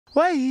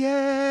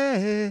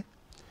waiye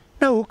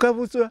na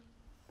ukabuswa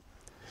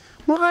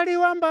mukhali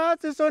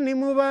wambatsi soni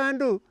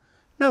mubandu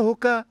na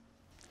uka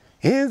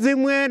inzi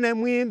mwene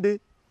mwimbi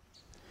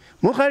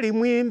mukhali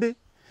mwimbi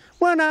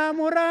mwana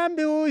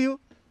murambi uyu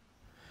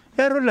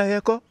yarula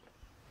yako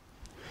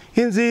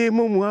inzi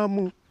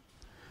mumwamu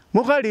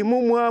mukhali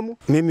mumwamu.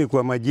 Mimi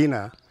kwa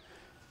majina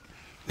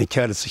ni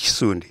Charles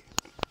Shisundi,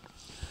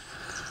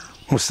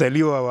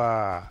 msaliwa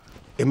wa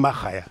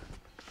Khayega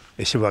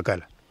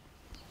Eshibakala,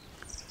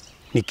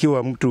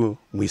 nikiwa mtu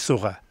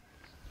Mwisukha.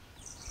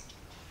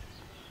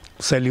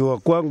 Kusaliwa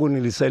kwangu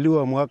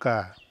nilisaliwa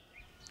mwaka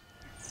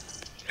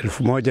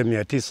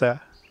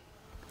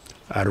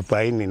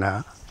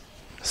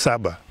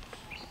 1947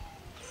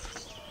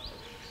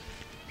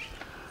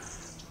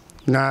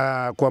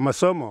 na kwa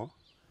masomo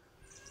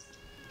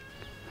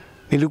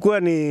nilikuwa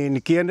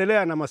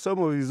nikiendelea na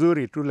masomo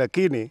vizuri tu,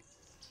 lakini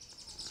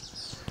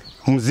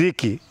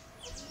muziki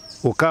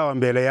ukawa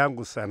mbele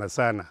yangu sana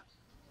sana.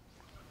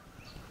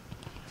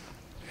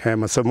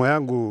 Masomo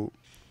yangu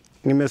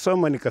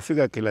nimesoma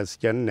nikafika kilasi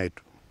cha 4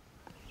 tu.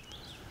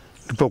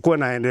 Nilipokuwa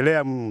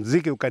naendelea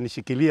muziki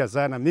ukanishikilia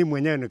sana, mimi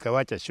mwenyewe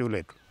nikawacha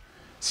shule tu.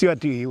 Sio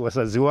ati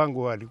wazazi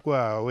wangu walikuwa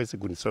hawezi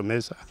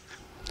kunisomesha,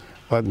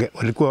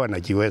 walikuwa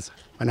wanajiweza.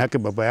 Maana yake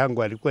baba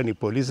yangu alikuwa ni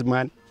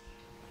policeman.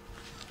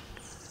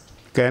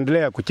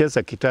 Kaendelea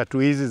kucheza kitatu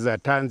hizi za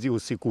tanzi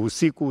usiku.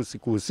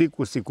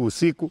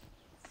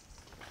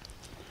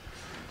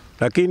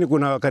 Lakini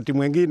kuna wakati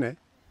mwingine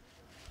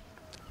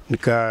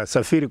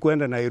nikasafiri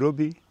kwenda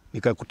Nairobi,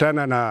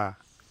 nikakutana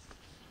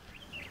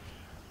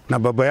na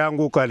baba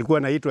yangu huko, alikuwa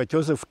anaitwa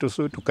Joseph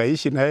Tusu,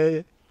 tukaishi na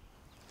yeye.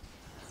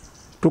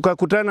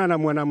 Tukakutana na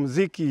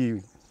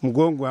mwanamuziki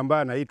mgongo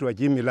ambaye anaitwa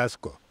Jimmy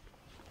Lasko.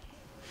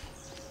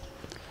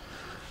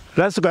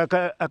 Lasko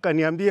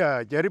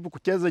akaniambia, jaribu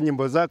kucheza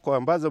nyimbo zako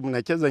ambazo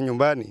mnacheza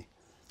nyumbani,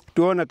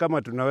 tuone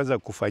kama tunaweza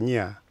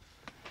kufanyia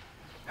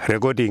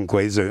recording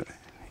kwa hizo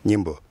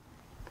nyimbo.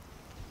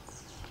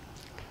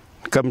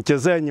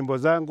 Nikamchezea nyimbo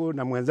zangu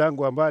na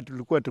mwenzangu ambaye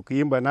tulikuwa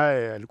tukiimba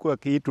naye alikuwa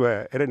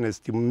akiitwa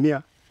Ernest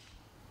Mumia,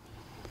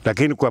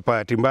 lakini kwa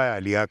bahati mbaya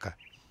aliaka.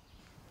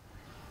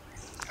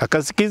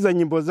 Akasikiza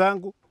nyimbo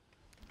zangu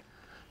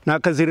na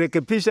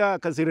akazirekebisha,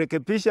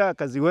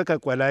 akaziweka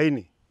kwa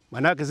laini.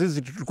 Manake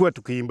sisi tulikuwa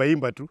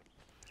tukiimba tu.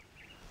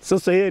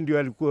 Sasa yeye ndio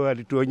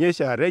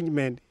alituonyesha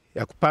arrangement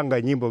ya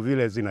kupanga nyimbo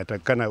vile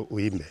zinatakana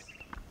uimbe.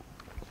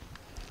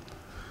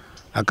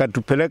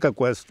 Akatupeleka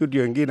kwa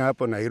studio nyingine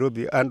hapo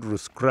Nairobi, Andrew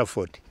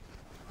Crawford.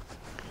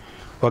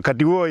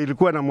 Wakati huo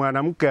ilikuwa na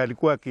mwanamke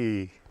alikuwa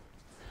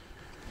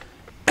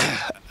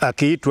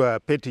akiitwa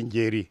Peti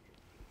Njeri.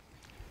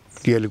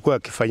 Ndio alikuwa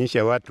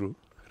akifanyisha watu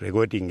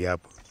recording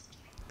hapo.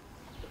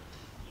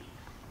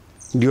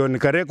 Ndio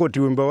nikarekodi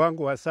wimbo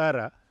wangu wa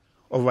Sara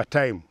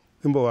Overtime,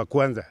 wimbo wa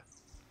kwanza.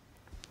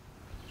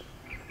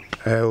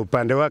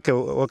 Upande wake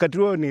wakati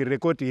huo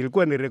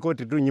ilikuwa ni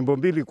rekodi tu, nyimbo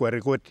 2 kwa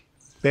rekodi,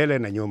 mbele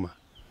na nyuma.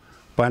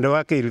 Upande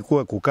wake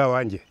ilikuwa Kuka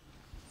Wanje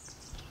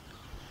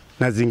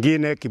na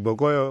zingine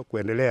Kibogoyo,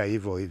 kuendelea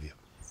hivyo.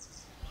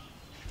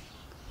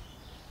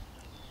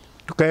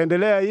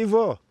 Tukaendelea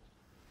hivyo,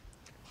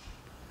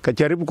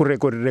 kajaribu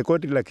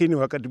kurekodi, lakini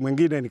wakati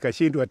mwingine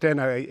nikashindwa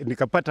tena.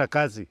 Nikapata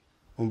kazi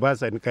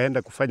Mombasa,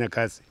 nikaenda kufanya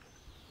kazi.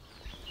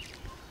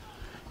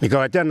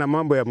 Nikawachana na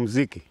mambo ya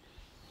muziki.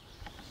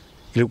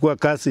 Ilikuwa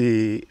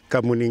kazi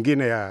kampuni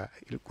nyingine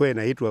ilikuwa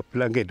inaitwa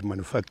Blanket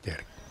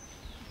Manufacturing.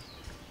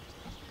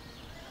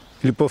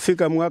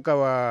 Ilipofika mwaka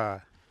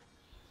wa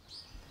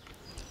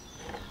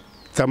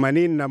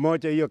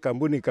 81 hiyo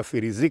kampuni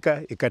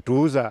ikafirizika,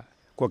 ikatuuza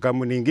kwa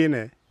kampuni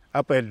nyingine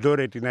hapa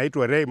Eldoret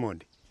inaitwa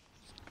Raymond.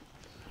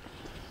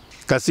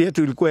 Kazi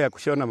yetu ilikuwa ya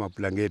kushona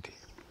mablanketi.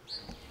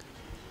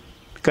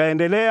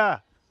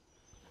 Kaendelea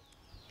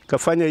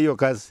kafanya hiyo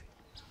kazi.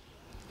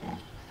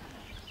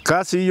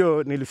 Kazi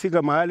hiyo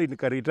nilifika mahali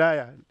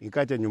nikaretire,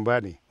 nikaja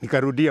nyumbani,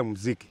 nikarudia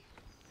muziki.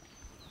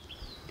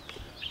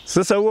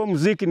 Sasa huo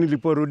muziki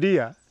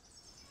niliporudia,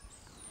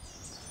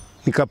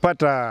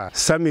 nikapata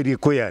Samiri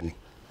Koyani.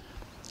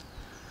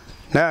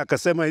 Na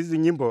akasema, hizi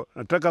nyimbo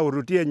nataka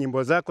urudie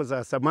nyimbo zako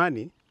za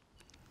zamani.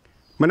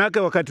 Manake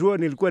wakati huo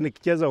nilikuwa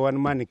nikicheza one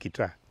man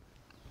guitar.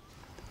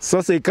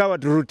 Sasa ikawa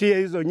turudie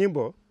hizo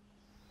nyimbo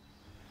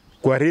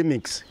kwa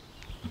remix.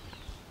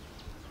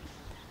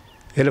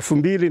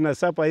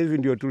 2007 hivi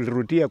ndio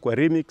tulirudia kwa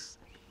remix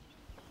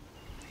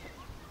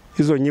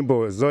hizo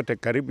nyimbo zote,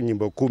 karibu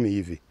nyimbo 10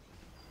 hivi.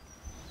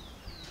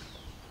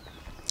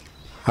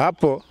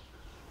 Hapo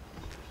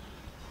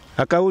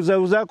akauza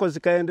uzako,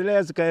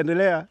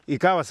 zikaendelea,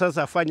 ikawa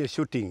sasa afanye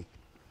shooting.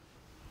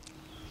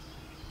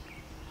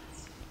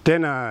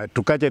 Tena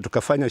tukaja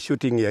tukafanya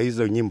shooting ya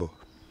hizo nyimbo.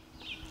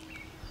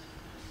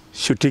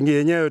 Shooting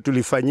yenyewe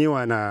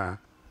tulifanyiwa na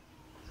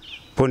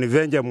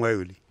Ponivenja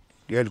Mwayuli.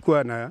 Ndiye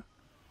alikuwa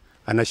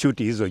anashoot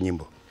hizo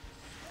nyimbo.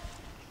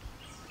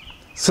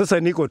 Sasa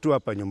niko tu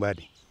hapa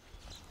nyumbani,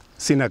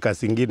 sina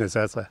kazi nyingine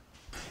sasa.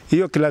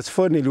 Hiyo class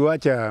 4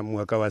 niliwacha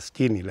mwaka wa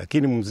 60,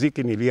 lakini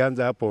muziki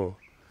nilianza hapo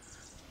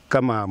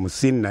kama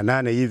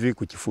 58 hivi,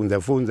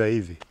 kujifunza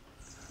hivi.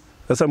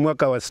 Sasa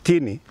mwaka wa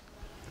 60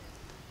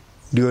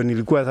 ndio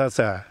nilikuwa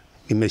sasa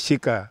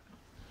nimeshika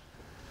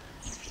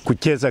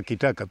kucheza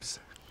gitaa kabisa,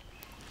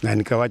 na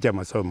nikawacha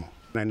masomo,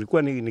 na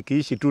nilikuwa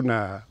nikiishi tu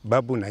na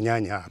babu na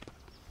nyanya hapa.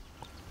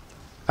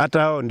 Hata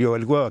hao ndio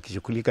walikuwa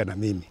wakishughulika na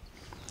mimi,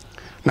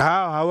 na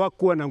hao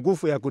hawakuwa na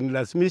nguvu ya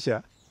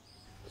kunilazimisha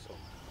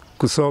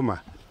kusoma,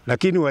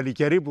 lakini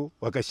walijaribu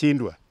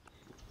wakashindwa.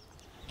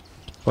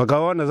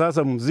 Wakaona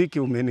sasa muziki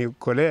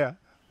umenikolea,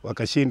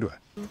 wakashindwa.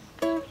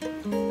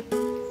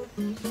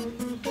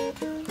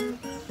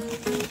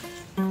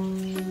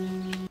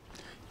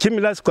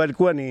 Chimilasko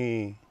alikuwa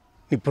ni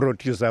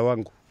producer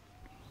wangu.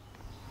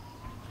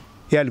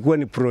 Yeye alikuwa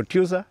ni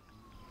producer,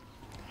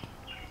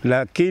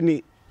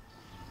 lakini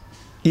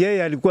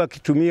yeye alikuwa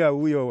akitumia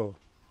huyo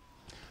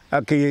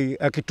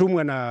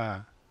akitumwa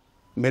na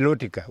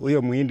Melodica.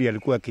 Huyo Muhindi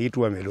alikuwa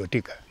akiitwa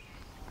Melodica.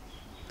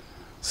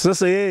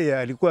 Sasa yeye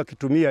alikuwa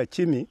akitumia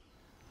Chimi,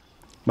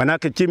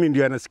 manake Chimi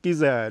ndio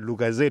anasikiza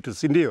lugha zetu,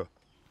 si ndio?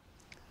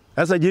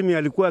 Sasa Jimmy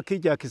alikuwa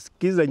akija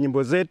akisikiza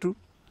nyimbo zetu,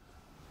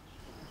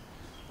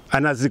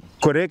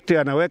 anazicorrect,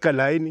 anaweka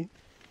laini,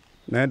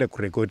 naenda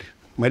kurekodi.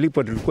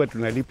 Malipo tulikuwa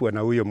tunalipwa na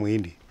huyo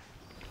Muhindi.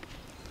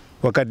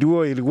 Wakati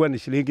huo ilikuwa ni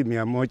shilingi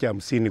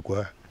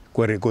 150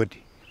 kwa rekodi.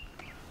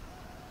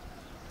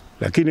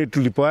 Lakini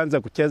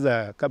tulipoanza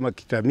kucheza kama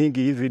kita mingi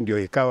hivi ndio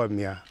ikawa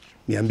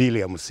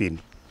 250.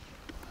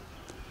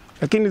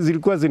 Lakini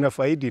zilikuwa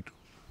zinafaidi tu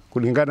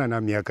kulingana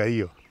na miaka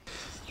hiyo.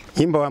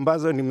 Nyimbo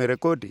ambazo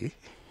nimerekodi,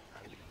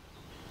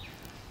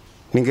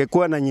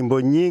 ningekuwa na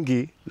nyimbo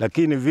nyingi,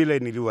 lakini vile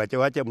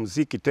niliwacha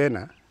muziki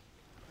tena,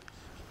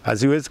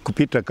 haziwezi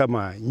kupita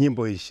kama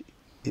nyimbo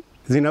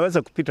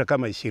zinaweza kupita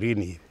kama 20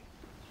 hivi.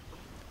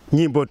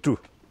 Nyimbo tu.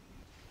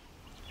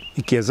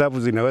 Ikihesabu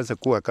zinaweza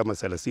kuwa kama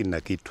 30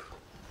 na kitu.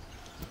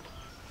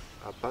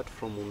 Apart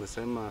from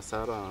umesema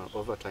Sara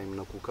Overtime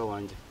na Kuka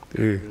Wanje,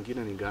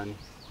 zingine ni gani?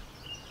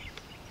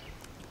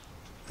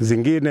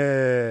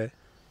 Zingine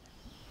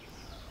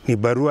ni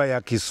Barua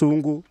ya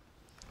Kisungu.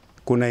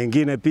 Kuna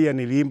ingine pia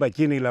niliimba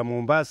chini la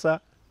Mombasa.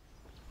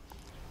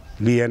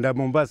 Lienda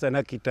Mombasa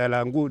na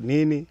kitalangu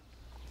nini.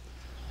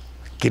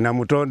 Kina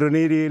Mutondo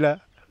nilila.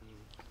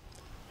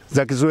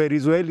 Za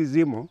Kiswahili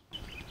zimo.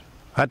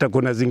 Hata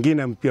kuna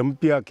zingine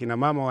mpya kina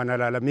mama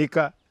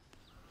wanalalamika.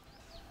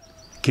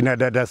 Kina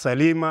dada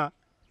Salima.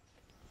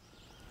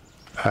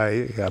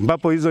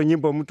 Ambapo hizo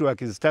nyimbo mtu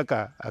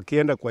akizitaka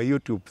akienda kwa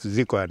YouTube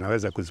ziko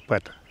anaweza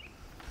kuzipata.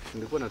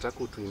 Nilikuwa nataka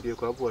utuimbie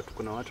kwa sababu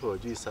kuna watu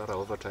hawajui Sara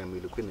Overtime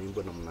ilikuwa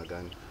inaimba namna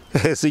gani.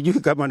 Sijui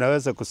kama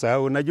naweza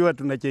kusahau. Unajua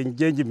tuna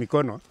change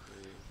mikono.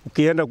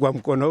 Ukienda kwa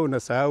mkono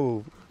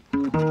unasahau.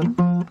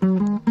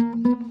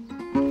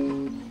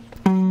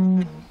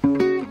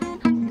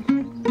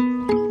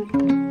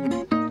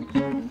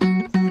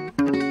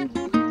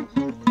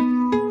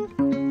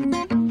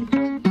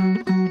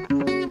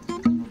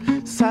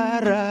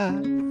 Sara,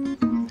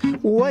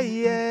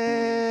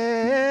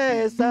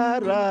 waye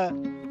Sara,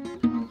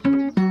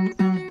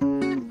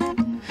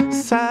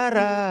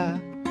 Sara,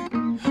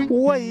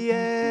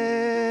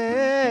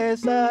 waye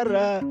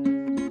Sara,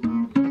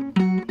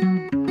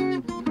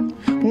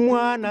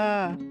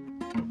 mwana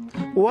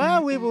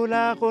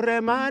wawibula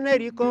kuremane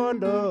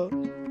rikondo,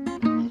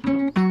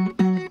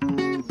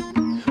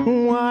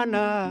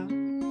 mwana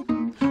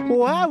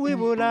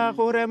wawibula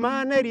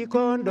kuremane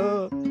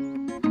rikondo,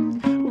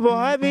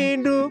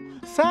 bohabindu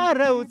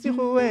Sara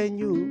utiku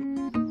wenyu,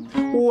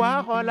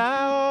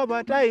 wahola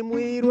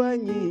Overtime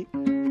irwanyi,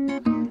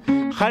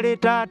 khali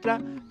tata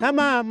na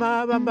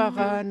mama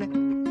bambakhane,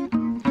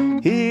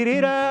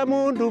 hirira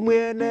mundu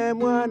mwene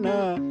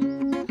mwana,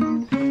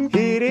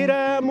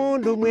 hirira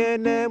mundu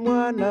mwene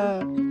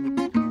mwana.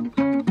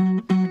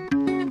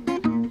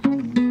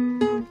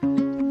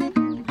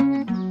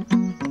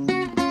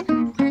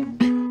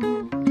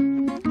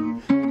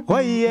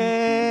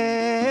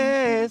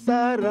 Waye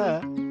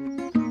Sara,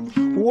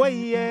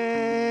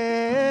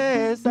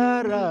 waye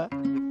Sara,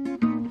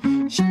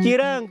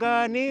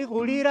 shikiranga ni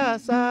khulira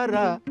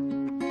Sara,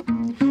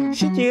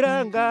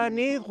 shikiranga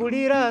ni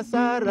khulira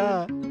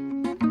Sara,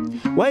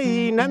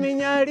 waina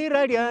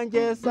minyalira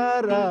lyanje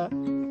Sara,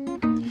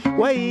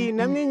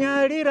 waina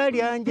minyalira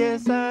lyanje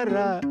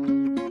Sara,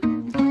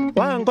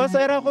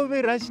 wangosera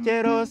khubira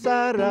shikero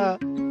Sara,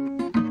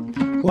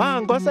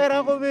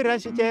 wangosera khubira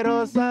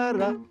shikero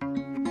Sara,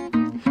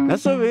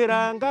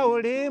 nasubiranga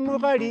uli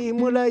mukhali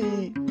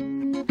mulayi,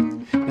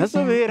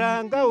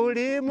 nasubiranga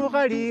uli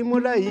mukhali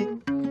mulayi,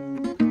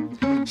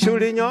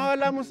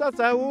 shulinyola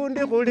musasa undi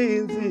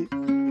khulinzi,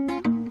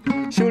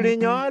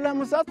 shulinyola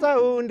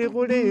musasa undi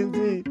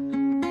khulinzi.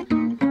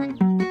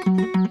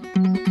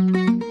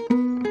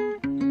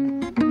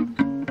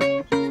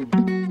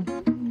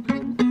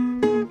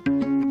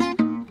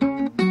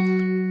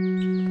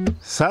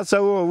 Sasa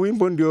huo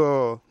wimbo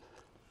ndio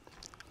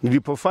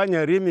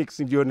nilipofanya remix,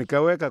 ndio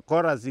nikaweka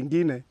chorus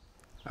zingine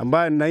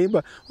ambayo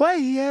naimba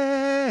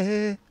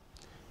waye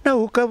na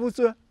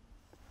ukabuswa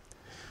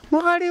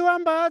mukhali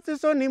wambasi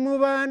soni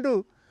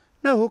mubandu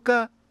na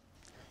uka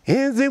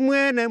inzi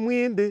mwene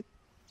mwimbi,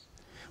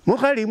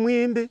 mukhali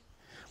mwimbi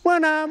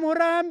mwana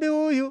murambi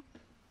huyu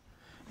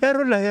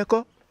yarula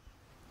yeko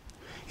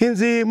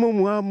inzi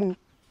mumwamu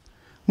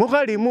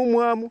mukhali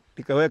mumwamu.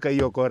 Nikaweka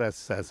hiyo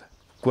chorus sasa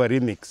kwa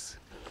remix.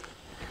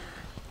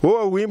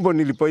 Huo wimbo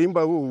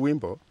nilipoimba huu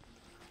wimbo,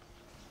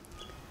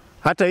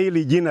 hata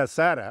hili jina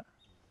Sara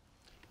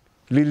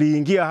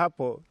liliingia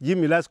hapo.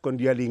 Jimmy Lasco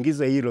ndiye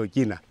aliingiza hilo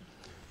jina,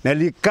 na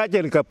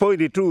likaja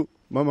likapoili tu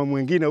mama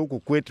mwingine huku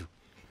kwetu,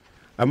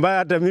 ambaye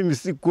hata mimi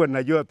sikuwa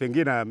najua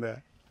pengine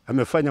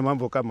amefanya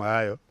mambo kama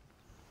hayo.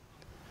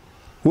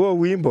 Huo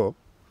wimbo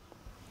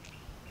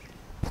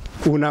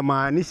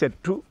unamaanisha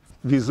tu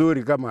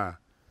vizuri kama,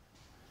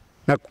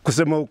 na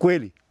kusema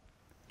ukweli,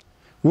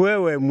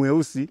 wewe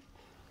mweusi,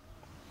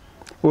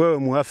 wewe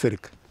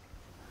Muafrika,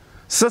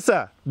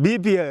 sasa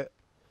bibi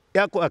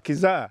yako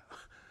akizaa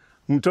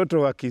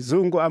mtoto wa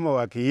kizungu ama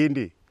wa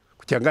Kihindi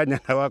kuchanganya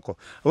na wako,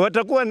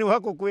 watakuwa ni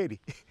wako kweli?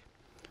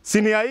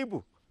 Si ni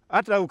aibu?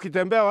 Hata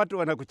ukitembea watu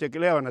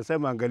wanakuchekelea,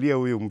 wanasema angalia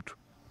huyu mtu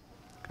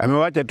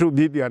amewacha tu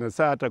bibi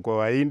anazaa hata kwa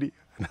Wahindi,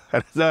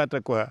 anazaa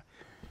hata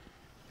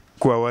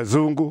kwa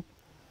wazungu.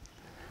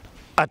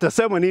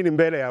 Atasema nini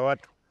mbele ya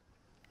watu?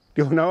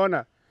 Ndio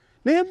unaona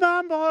ni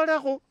mambo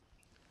lako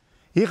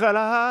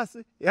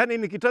ikhalahasi. Yani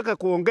nikitaka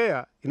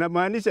kuongea,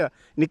 inamaanisha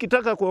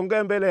nikitaka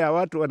kuongea mbele ya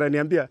watu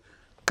wananiambia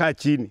kaa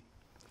chini.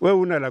 Wewe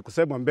una la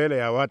kusema mbele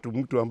ya watu,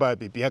 mtu ambaye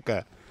bibi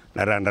yake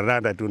na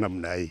randa tu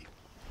namna hii.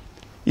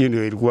 Hiyo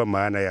ndio ilikuwa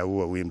maana ya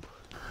huo wimbo.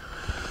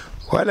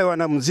 Wale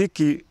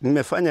wanamuziki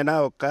nimefanya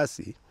nao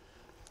kazi,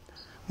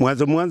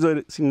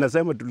 mwanzo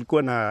sinasema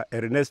tulikuwa na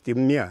Ernest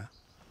Mnia.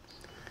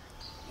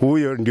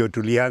 Huyo ndio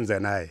tulianza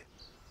naye.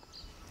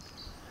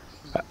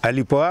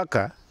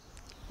 Alipoaka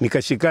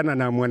nikashikana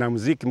na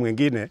mwanamuziki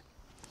mwingine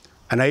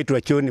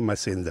anaitwa Choni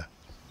Masenza.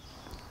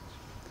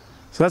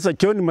 Sasa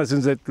Choni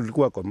Masenza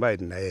tulikuwa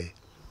combined na yeye.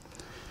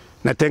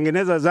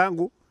 Natengeneza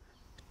zangu,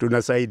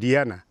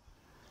 tunasaidiana.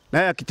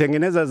 Naye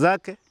akitengeneza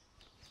zake,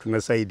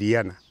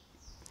 tunasaidiana.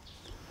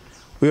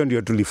 Huyo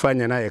ndio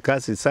tulifanya naye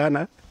kazi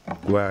sana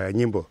kwa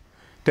nyimbo.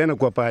 Tena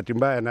kwa bahati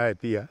mbaya naye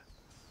pia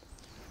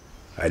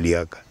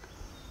aliaka.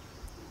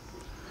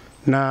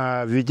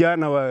 Na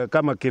vijana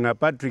kama kina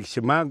Patrick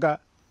Shimanga,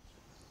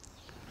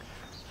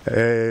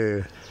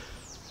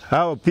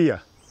 hao pia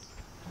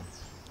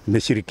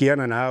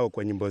nimeshirikiana na hao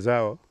kwa nyimbo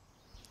zao.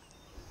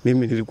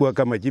 Mimi nilikuwa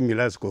kama Jimmy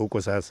Lasco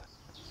huko sasa.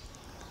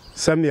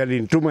 Sami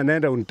alinituma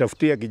naenda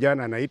unitafutia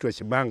kijana anaitwa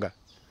Shimanga,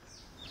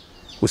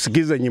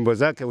 usikize nyimbo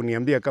zake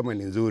uniambia kama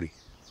ni nzuri.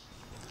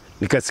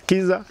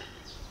 Nikasikiza,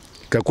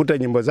 nikakuta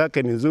nyimbo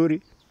zake ni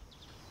nzuri.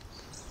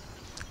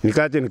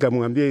 Nikaje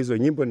nikamwambia hizo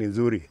nyimbo ni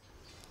nzuri.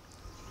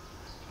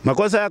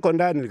 Makosa yako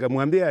ndani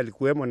nikamwambia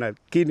alikuwemo,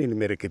 lakini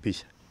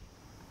nimerekebisha.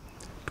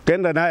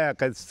 Tukaenda naye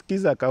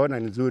akasikiza akaona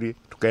ni nzuri,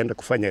 tukaenda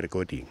kufanya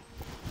recording.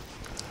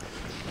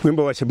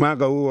 Wimbo wa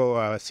Shimanga huo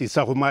wa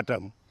Sisahumata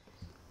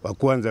wa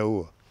kwanza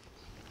huo,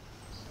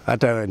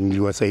 hata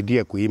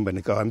niliwasaidia kuimba.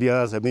 Nikawaambia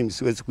sasa mimi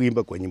siwezi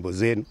kuimba kwa nyimbo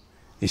zenu,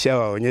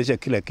 nishawaonyesha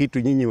kila kitu,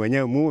 nyinyi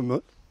wenyewe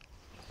mume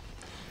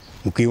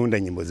mkiunda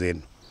nyimbo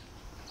zenu.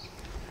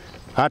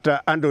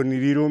 Hata ando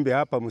nilirumbe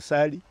hapa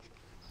Musali,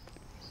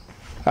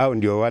 hao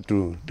ndio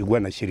watu tulikuwa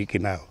na shiriki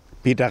nao.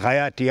 Pita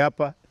Hayati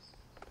hapa,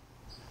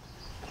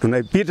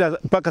 tunapita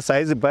mpaka saa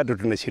hizi bado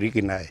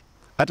tunashiriki naye.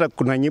 Hata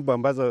kuna nyimbo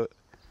ambazo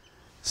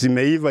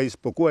zimeiva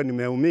isipokuwa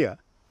nimeumia,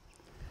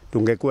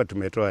 tungekuwa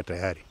tumetoa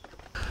tayari.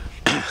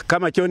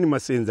 Kama Choni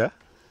Masenza,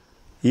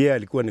 yeye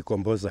alikuwa ni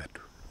komboza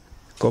tu.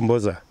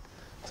 Komboza.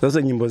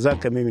 Sasa nyimbo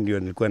zake mimi ndio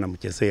nilikuwa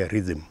namchezea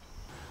rhythm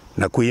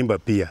na kuimba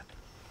pia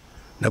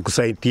na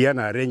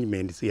kusaidiana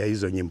arrangements ya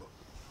hizo nyimbo.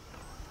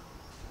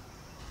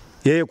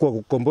 Yeye kwa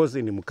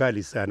kukombozi ni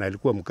mkali sana,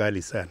 alikuwa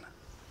mkali sana.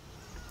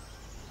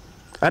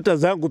 Hata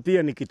zangu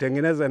pia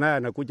nikitengeneza naye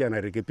anakuja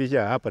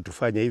anarekebisha, hapa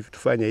tufanye hivi,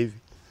 tufanye hivi.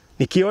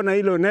 Nikiona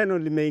hilo neno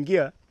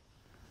limeingia,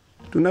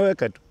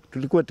 tunaweka tu,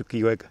 tulikuwa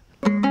tukiweka.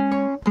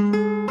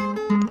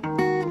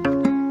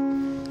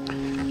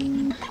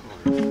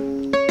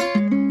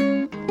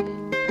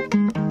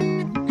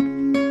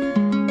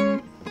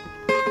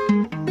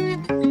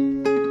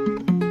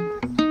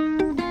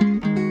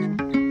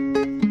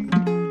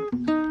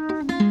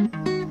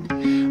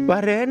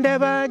 Barende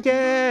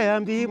banje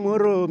ambi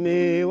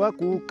murume wa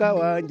Kuka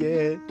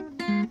Wanje.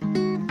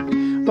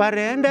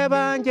 Barende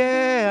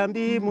banje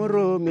ambi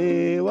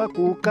murume wa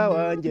Kuka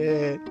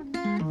Wanje.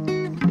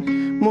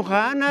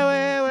 Mukhana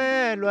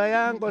wewe lwa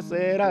yango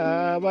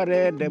sera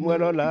barende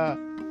mwelola.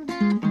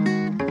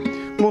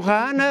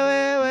 Mukhana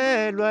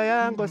wewe lwa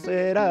yango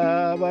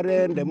sera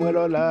barende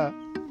mwelola.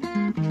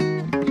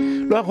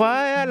 Lwa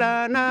khwaya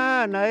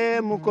lana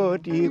nae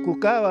mukoti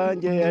Kuka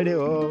Wanje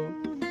leo.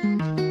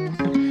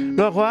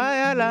 Lwa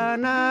khwaya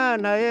lana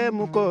nae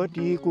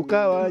mukoti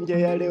Kuka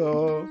Wanje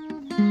leo.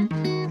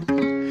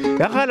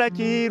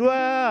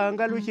 Yakhalachirwa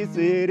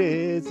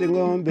ngalushisere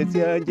singombe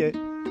syanje.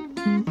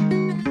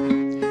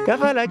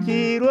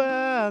 Yakhalachirwa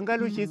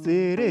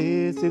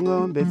ngalushisere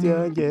singombe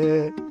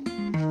syanje.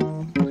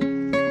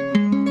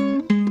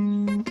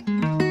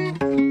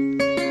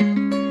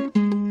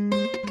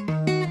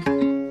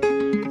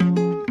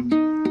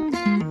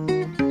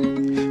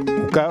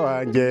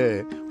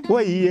 wanje,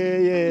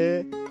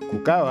 woyeye,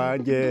 kuka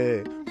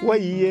wanje,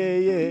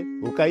 woyeye,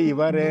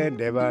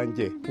 ukaibarende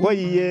banje,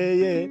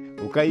 woyeye,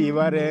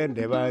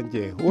 ukaibarende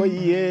banje,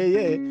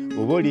 woyeye,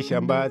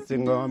 ubolisha mbatsi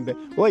ng'ombe,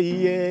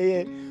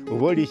 woyeye,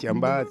 ubolisha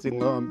mbatsi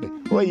ng'ombe,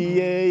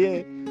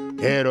 woyeye,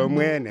 lero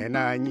mwene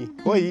nanyi,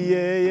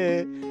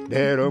 woyeye,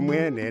 lero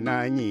mwene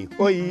nanyi,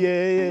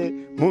 woyeye,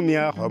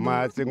 mumyaho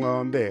matsi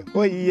ng'ombe,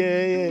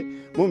 woyeye,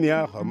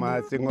 mumyaho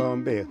matsi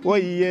ng'ombe,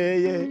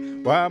 woyeye,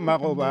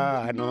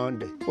 wamagoba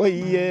anonde,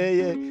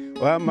 woyeye,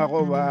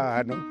 wamagoba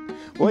ano,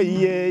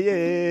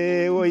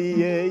 woyeye,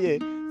 woyeye,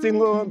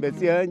 tsing'ombe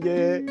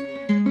syanje.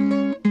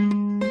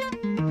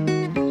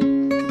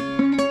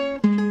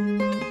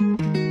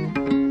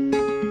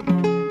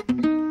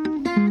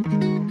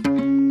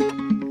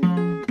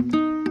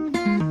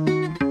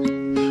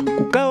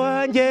 Kuka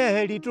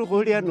wanje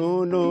litukhulya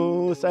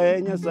nuno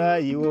saenya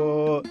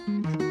sayiwo,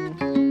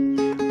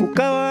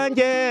 kuka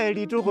wanje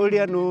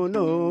litukhulya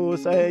nuno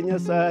saenya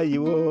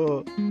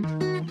sayiwo,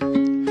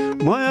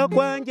 moyo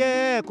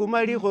kwanje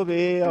kumali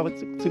khubeya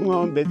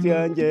tsing'ombe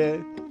syanje,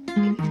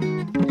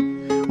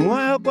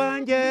 moyo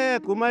kwanje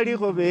kumali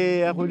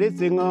khubeya khuli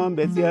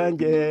tsing'ombe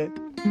syanje,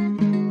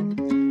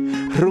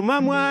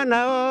 ruma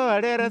mwana wo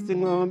alera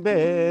tsing'ombe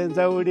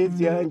nzauli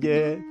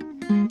syanje,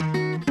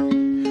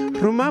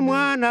 ruma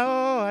mwana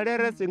wo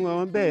alera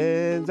tsing'ombe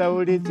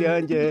nzauli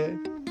syanje,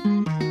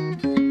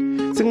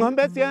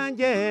 tsing'ombe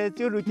syanje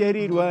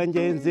tsyulukeri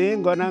lwanje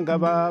nzingona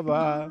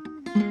baba,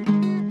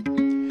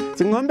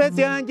 tsing'ombe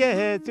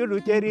syanje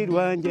tsyulukeri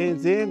lwanje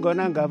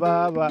nzingona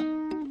baba.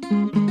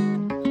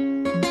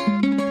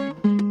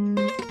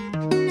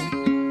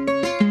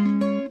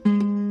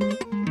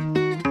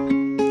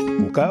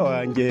 Kuka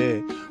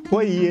wanje,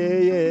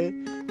 woyeye,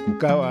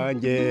 kuka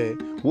wanje,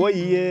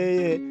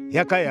 woyeye,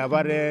 yakaya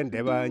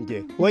barende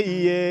banje,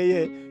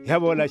 woyeye,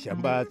 yabola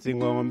shambatsi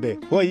ng'ombe,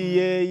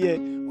 woyeye,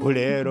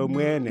 ulero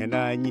mwene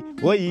nanyi,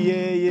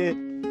 woyeye.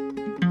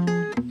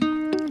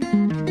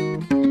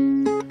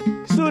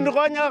 Sundi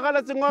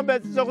khonyakhala tsing'ombe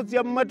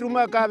tsisokhutsya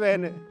mumatuma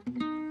kabene,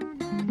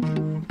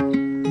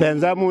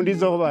 benza mundi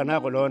sokhubana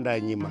khulonda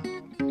nyima.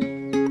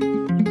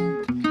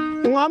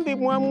 Ng'ombe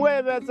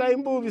mwebetsa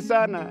imbubi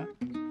sana,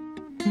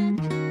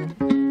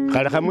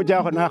 khale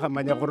khamuchakho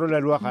nakhamanya khurula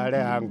lwakhale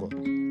hango.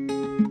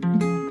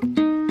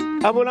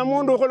 Abula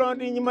mundu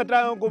khulonda inyima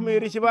tawe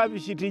kumiri shibabi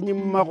shitinyi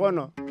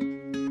mumakhono.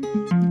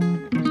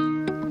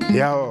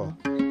 Yao.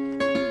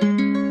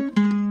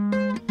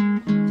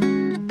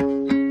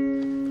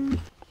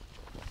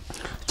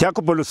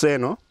 Jacob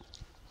Luseno,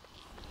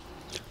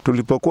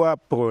 tulipokuwa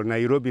hapo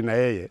Nairobi na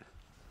yeye,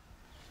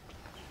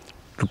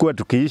 tulikuwa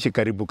tukiishi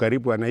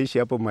karibu, anaishi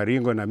hapo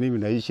Maringo na mimi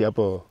naishi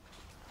hapo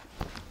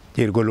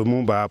Jeriko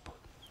Lumumba hapo.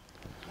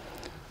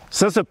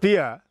 Sasa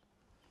pia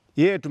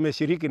yeye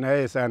tumeshiriki na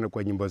yeye sana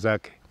kwa nyimbo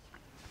zake,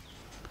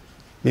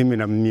 mimi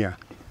na Mnia.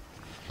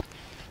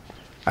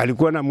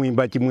 Alikuwa na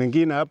mwimbaji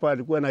mwingine hapa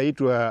alikuwa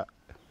anaitwa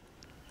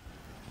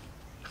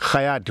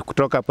Khayati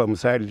kutoka hapa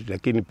Msali,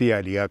 lakini pia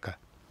aliaka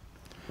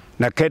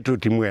na Ketu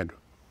Timwendo.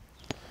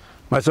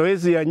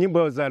 Mazoezi ya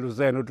nyimbo za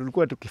Luseno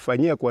tulikuwa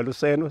tukifanyia kwa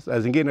Luseno, saa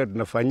zingine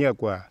tunafanyia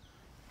kwa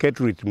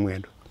Ketu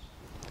Timwendo.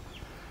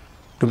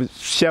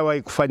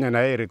 Tumeshawahi kufanya na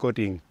yeye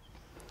recording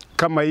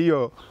kama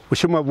hiyo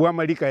Ushuma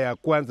Bwamalika ya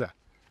kwanza,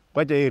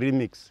 wacha hii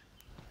remix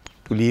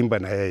tuliimba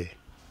na yeye.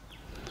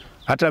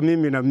 Hata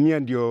mimi na Mnia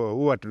ndio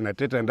huwa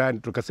tunateta ndani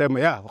tukasema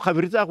ya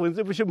khabiri zako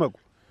wenzi Bushimaku,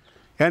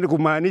 yani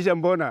kumaanisha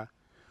mbona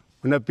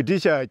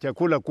unapitisha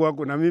chakula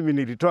kwangu na mimi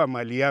nilitoa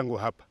mali yangu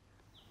hapa.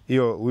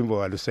 Hiyo wimbo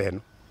wa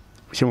Luseno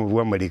Ushuma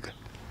Bwamalika,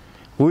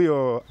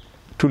 huyo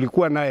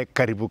tulikuwa naye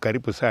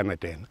karibu sana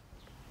tena,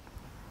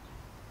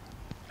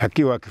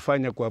 akiwa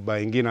akifanya kwa baa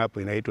ingine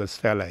hapo inaitwa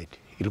Starlight,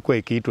 ilikuwa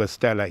ikiitwa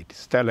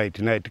Starlight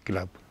Night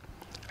Club.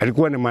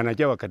 Alikuwa ni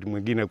manager wakati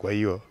mwingine kwa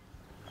hiyo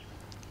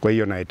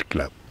night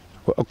club.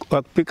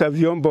 Wakipika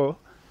vyombo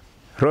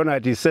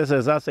Ronald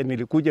sasa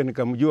nilikuja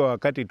nikamjua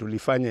wakati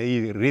tulifanya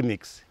hii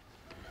remix,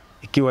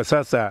 ikiwa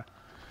sasa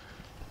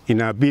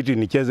inabidi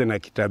nicheze na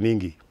kita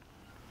mingi.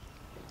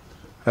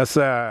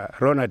 Sasa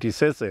Ronald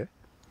Sese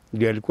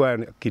ndiye alikuwa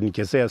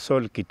akinichezea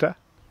soul kita,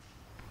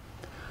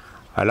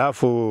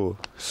 alafu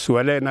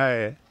Swale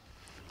naye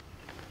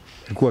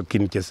alikuwa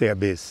akinichezea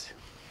bass.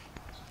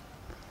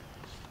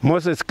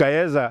 Moses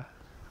Khayega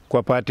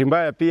kwa bahati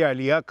mbaya pia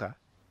aliaka,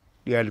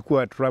 ndiye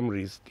alikuwa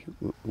drummerist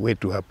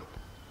wetu hapo.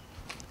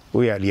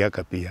 Huyu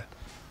aliaka pia.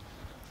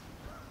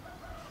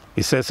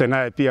 Isese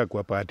naye pia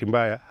kwa bahati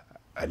mbaya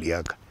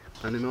aliaka.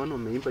 Na nimeona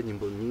umeimba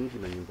nyimbo nyingi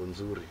na nyimbo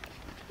nzuri.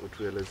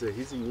 Utuelezee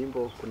hizi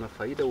nyimbo kuna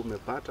faida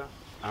umepata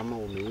ama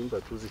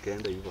umeimba tu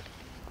zikaenda hivyo?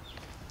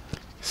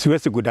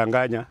 Siwezi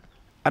kudanganya.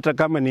 Hata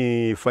kama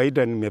ni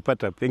faida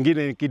nimepata,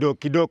 pengine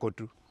kidogo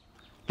tu.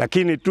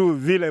 Lakini tu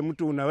vile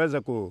mtu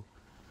unaweza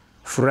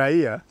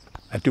kufurahia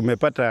ati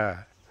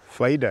umepata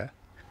faida,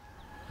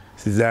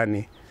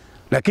 sidhani.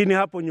 Lakini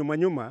hapo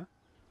nyuma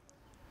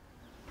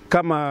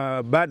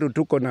kama bado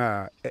tuko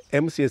na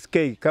MCSK,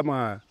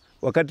 kama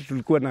wakati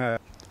tulikuwa na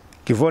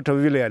Kivoto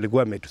vile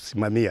alikuwa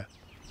ametusimamia.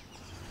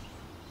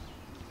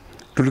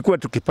 tulikuwa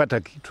tukipata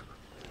kitu.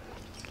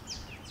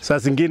 Saa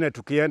zingine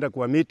tukienda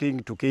kwa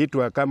meeting,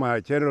 tukiitwa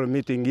kama general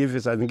meeting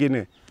hivi, saa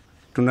zingine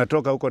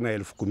tunatoka huko na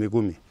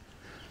 10,000.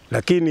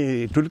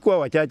 Lakini tulikuwa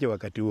wachache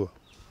wakati huo.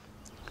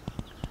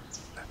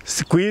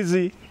 Siku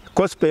hizi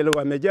gospel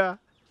wamejaa,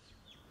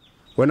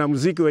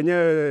 wanamuziki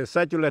wenyewe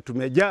secular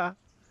tumejaa,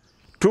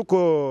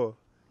 tuko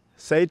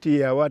saiti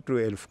ya watu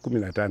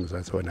 15,000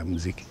 sasa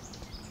wanamuziki.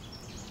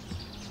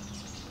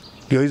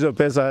 Ndio hizo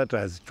pesa hata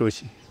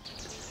hazitoshi.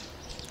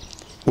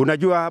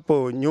 Unajua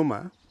hapo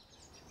nyuma,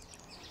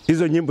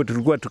 hizo nyimbo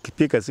tulikuwa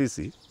tukipika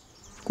sisi,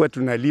 kwa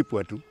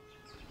tunalipwa tu.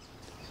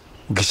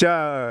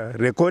 Ukisha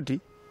rekodi,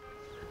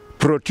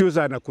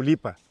 producer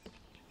anakulipa,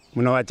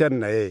 mnawachana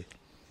na yeye.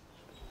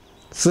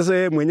 Sasa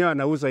yeye mwenyewe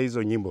anauza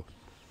hizo nyimbo.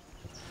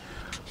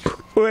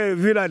 Wewe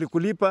vile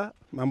alikulipa,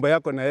 mambo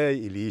yako na yeye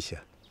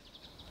iliisha.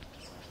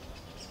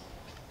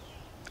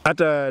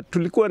 Hata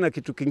tulikuwa na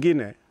kitu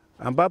kingine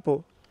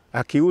ambapo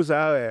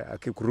akiuza awe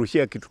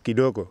akikurushia kitu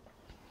kidogo,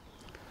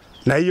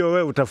 na hiyo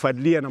wewe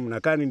utafadhilia namna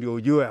gani ndio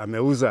ujue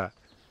ameuza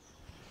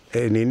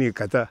nini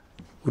kadhaa,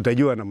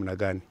 utajua namna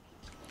gani.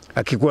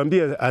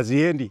 Akikwambia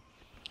aziendi,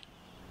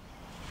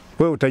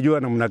 wewe utajua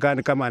namna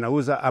gani kama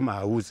anauza ama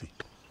hauzi.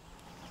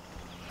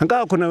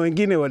 Angawa kuna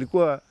wengine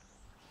walikuwa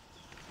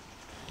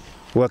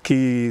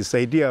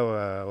wakisaidia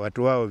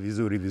watu wao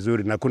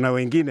vizuri, na kuna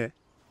wengine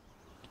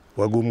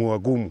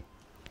wagumu.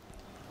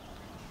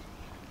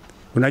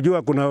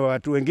 Unajua kuna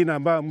watu wengine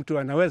ambao mtu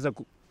anaweza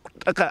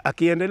kutaka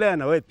akiendelea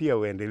na wewe pia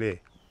uendelee.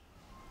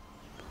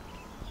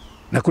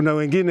 Na kuna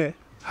wengine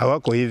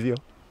hawako hivyo.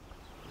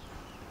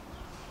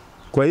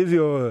 Kwa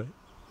hivyo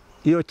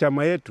hiyo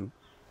chama yetu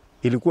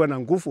ilikuwa na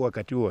nguvu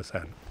wakati huo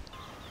sana.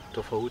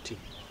 Tofauti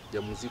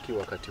ya muziki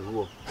wakati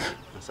huo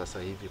na sasa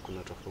hivi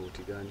kuna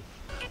tofauti gani?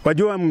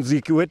 Wajua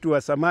muziki wetu wa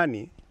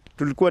zamani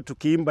tulikuwa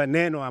tukiimba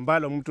neno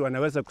ambalo mtu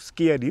anaweza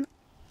kusikia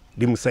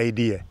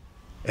limsaidie.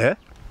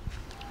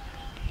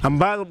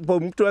 Ambapo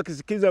mtu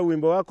akisikiza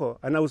wimbo wako,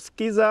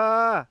 anausikiza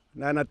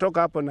na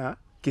anatoka hapo na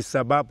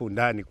kisababu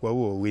ndani kwa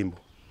huo wimbo.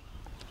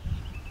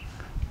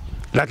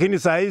 Lakini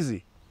saa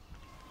hizi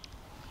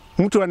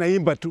mtu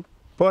anaimba tu,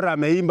 bora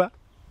ameimba,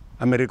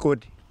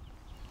 amerekodi.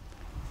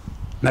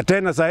 Na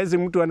tena saa hizi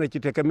mtu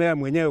anajitegemea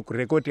mwenyewe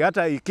kurekodi,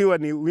 hata ikiwa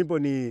ni wimbo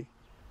ni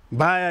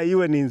mbaya,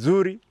 iwe ni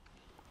nzuri,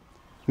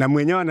 na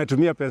mwenyewe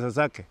anatumia pesa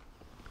zake.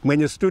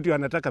 Mwenye studio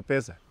anataka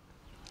pesa.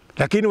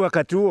 Lakini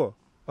wakati huo,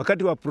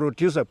 wakati wa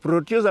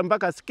producer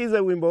mpaka asikize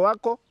wimbo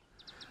wako,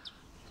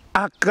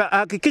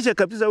 hakikisha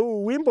kabisa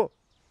huu wimbo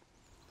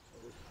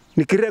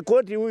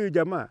nikirekodi huyu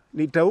jamaa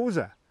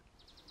nitauza,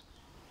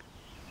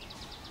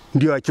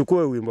 ndio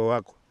achukue wimbo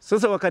wako.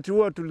 Sasa wakati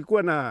huo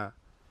tulikuwa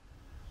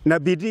na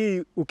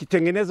bidii.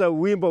 Ukitengeneza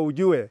wimbo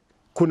ujue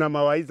kuna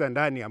mawaidha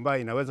ndani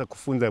ambayo inaweza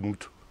kufunza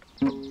mtu.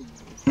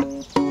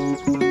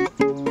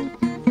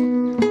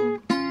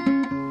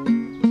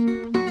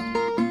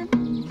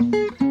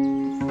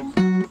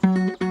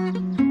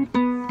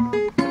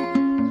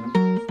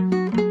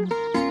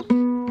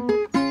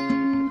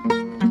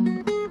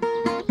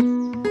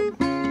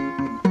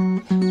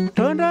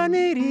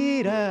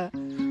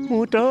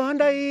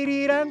 Mutondo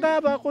irira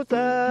ngaba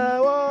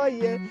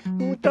kutsawoye,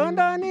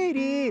 mutondo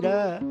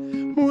nirira,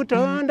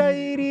 mutondo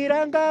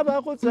irira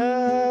ngaba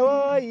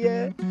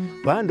kutsawoye.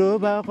 Bandu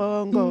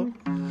bakongo,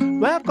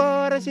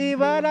 bakora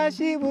shivala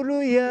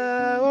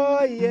shibuluya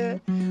oye.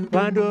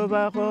 Bandu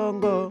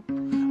bakongo,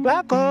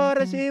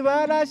 bakora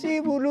shivala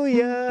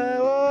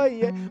shibuluya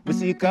oye.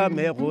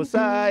 Musikame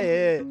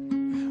kusaye,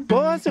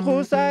 bosi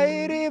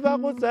kusairi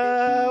bakutsa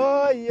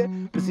oye.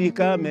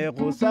 Musikame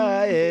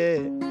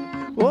kusaye,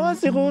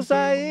 bosi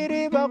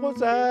kusairi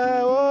bakutsa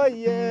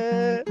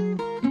oye.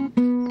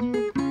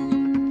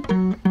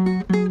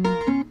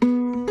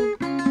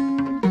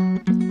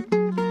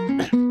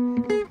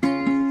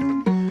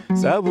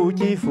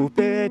 Sabuji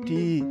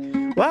fupeti,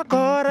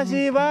 wakora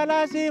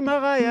shivala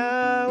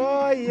shimagaya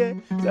oye.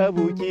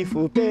 Sabuji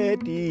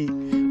fupeti,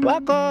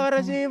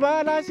 wakora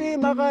shivala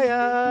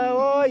shimagaya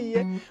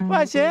oye.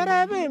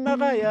 Washere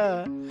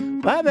bimagaya,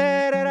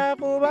 baberera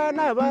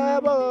kubana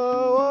babo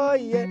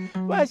oye.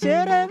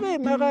 Washere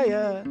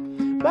bimagaya,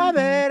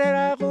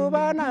 baberera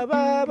kubana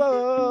babo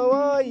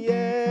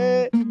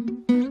oye.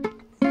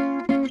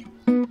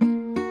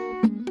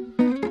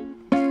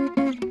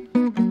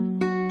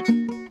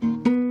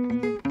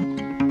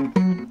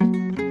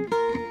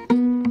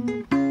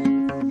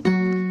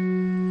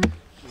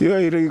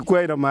 Hiyo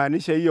ilikuwa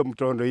inamaanisha hiyo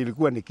mtondo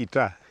ilikuwa ni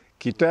kitaa.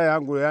 Kitaa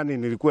yangu yani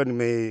nilikuwa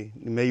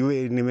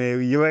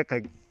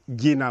nimeiweka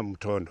jina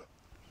mtondo.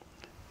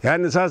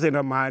 Yani sasa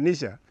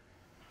inamaanisha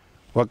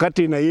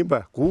wakati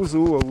inaimba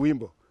kuhusu huo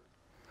wimbo,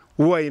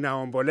 huwa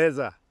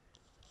inaomboleza.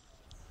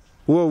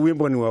 Huo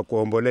wimbo ni wa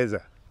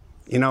kuomboleza.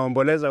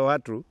 Inaomboleza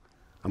watu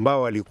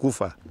ambao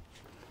walikufa.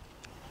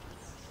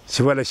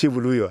 Shivala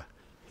shibuluya,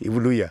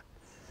 ibuluya.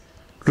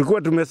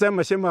 Tulikuwa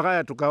tumesema shema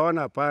haya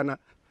tukaona hapana,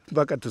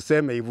 mpaka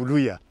tuseme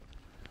ibuluya.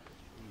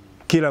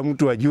 Kila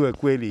mtu ajue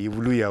kweli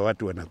ibuluya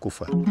watu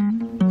wanakufa.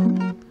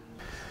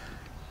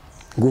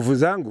 Nguvu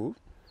zangu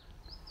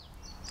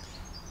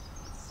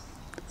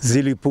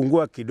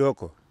zilipungua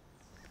kidogo.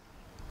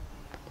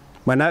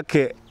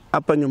 Manake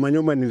hapa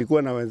nyuma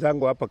nilikuwa na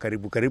wenzangu hapa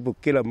karibu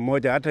kila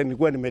mmoja, hata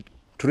nilikuwa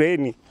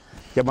nimetrain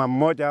jamaa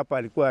mmoja hapa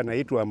alikuwa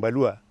anaitwa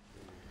Ambalua.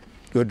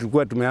 Ndio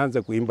tulikuwa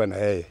tumeanza kuimba na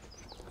yeye.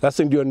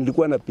 Sasa ndio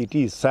nilikuwa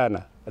napitii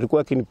sana.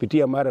 Alikuwa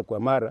akinipitia mara kwa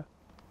mara.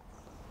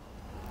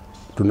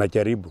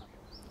 Tunajaribu.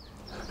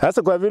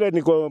 Sasa kwa vile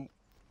niko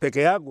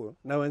peke yangu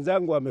na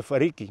wenzangu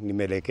wamefariki,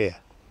 nimelekea.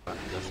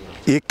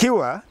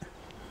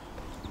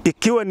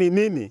 Ikiwa ni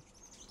mimi,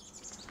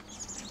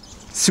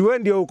 siwe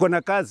ndio uko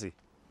na kazi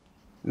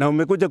na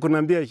umekuja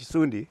kuniambia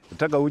Shisundi,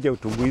 nataka uje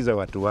utumbuiza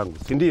watu wangu,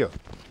 si ndio?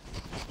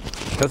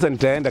 Sasa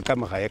nitaenda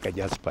kama Khayega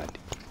Jazz Band.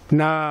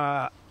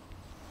 Na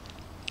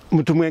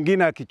mtu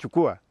mwingine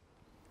akichukua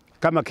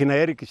kama kina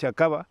Eric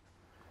Shakawa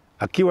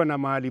akiwa na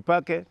mahali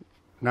pake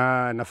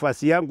na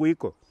nafasi yangu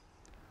iko,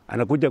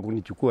 anakuja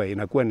kunichukua,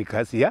 inakuwa ni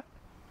kazi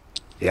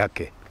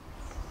yake.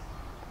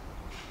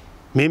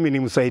 Mimi ni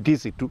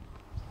msaidizi tu.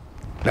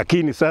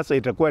 Lakini sasa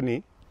itakuwa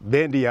ni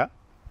bendi ya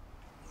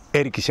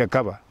Eric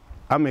Shakawa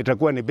ama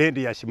itakuwa ni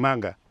bendi ya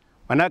Shimanga.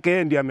 Manake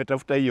yeye ndiye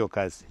ametafuta hiyo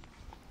kazi.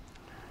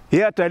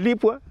 Yeye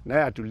atalipwa na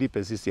yeye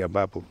atulipe sisi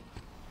ambapo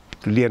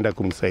tulienda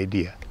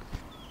kumsaidia.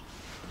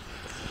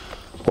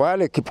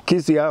 Wale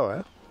kipukizi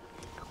hawa,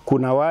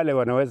 kuna wale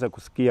wanaweza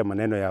kusikia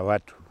maneno ya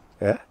watu.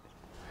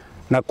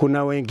 Na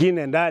kuna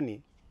wengine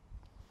ndani,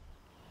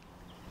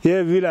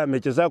 yeye vile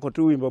amecheza kwa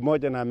tu wimbo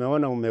moja na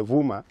ameona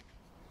umevuma,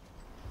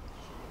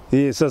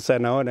 hii sasa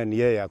naona ni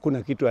yeye,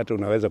 hakuna kitu hata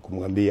unaweza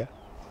kumwambia.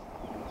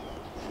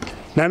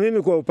 Na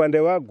mimi kwa upande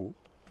wangu,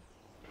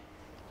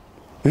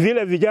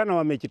 vile vijana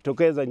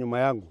wamejitokeza nyuma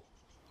yangu,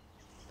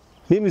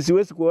 mimi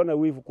siwezi kuona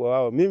wivu kwa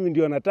wao. Mimi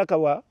ndio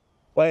nataka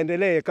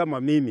waendelee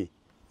kama mimi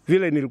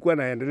vile nilikuwa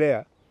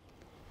naendelea,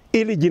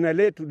 ili jina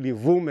letu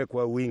livume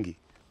kwa wingi.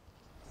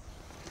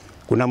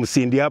 Kuna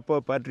Msindi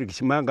hapo, Patrick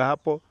Shimanga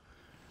hapo,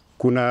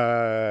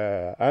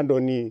 kuna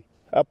Anthony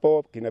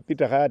hapo, kina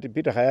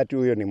Peter Hayati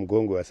huyo ni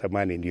mgongo wa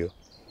samani ndio.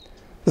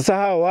 Sasa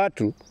hawa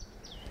watu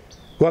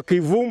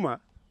wakivuma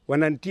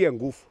wananitia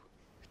nguvu.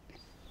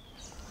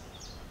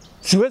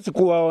 Siwezi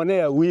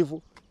kuwaonea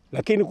wivu,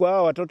 lakini kwa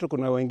hawa watoto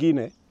kuna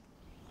wengine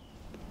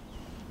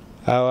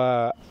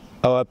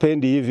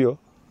hawapendi hivyo.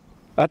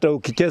 Hata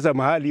ukicheza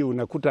mahali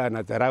unakuta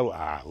anadharau,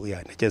 huyu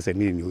anacheza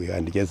nini, huyu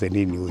anacheza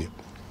nini huyu.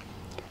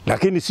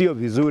 Lakini sio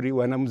vizuri,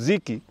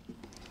 wanamuziki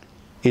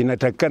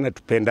inatakikana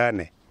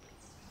tupendane.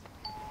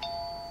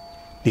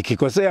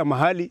 Nikikosea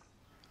mahali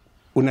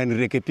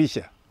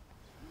unanirekebisha.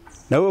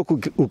 Na wewe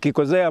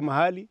ukikosea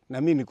mahali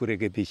na mimi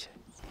nikurekebisha.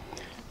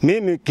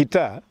 Mimi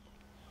gitaa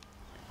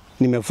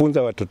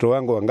nimefunza watoto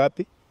wangu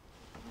wangapi?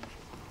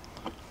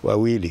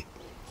 2.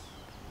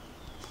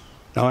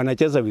 Na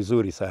wanacheza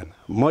vizuri sana.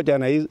 Mmoja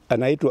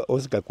anaitwa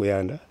Oscar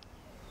Kuyanda.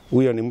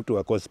 Huyo ni mtu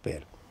wa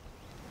gospel.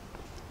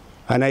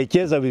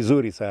 Anaicheza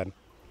vizuri sana.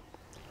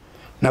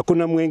 Na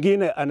kuna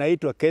mwingine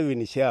anaitwa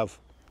Kevin Shafu.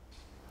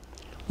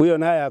 Huyo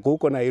naye ako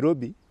huko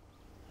Nairobi.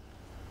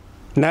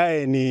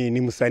 Naye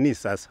ni msanii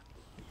sasa.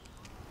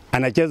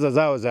 Anacheza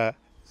zao za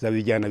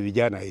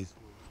vijana hizi.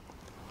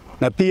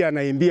 Na pia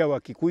anaimbia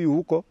Wakikuyu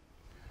huko.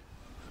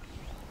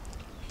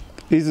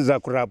 Hizi za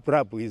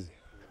kurap hizi.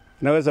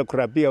 Naweza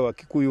kurapia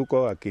Wakikuyu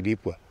huko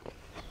akilipwa.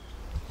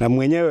 Na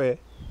mwenyewe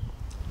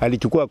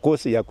alichukua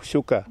kosi ya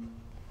kushuka.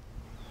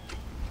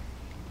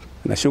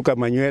 Nashuka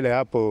manywele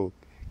hapo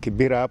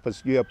Kibira hapo,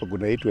 sijui hapo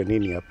kunaitwa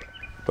nini hapa.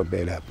 Hapo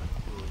mbele hapa.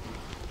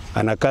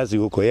 Ana kazi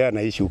huko, yeye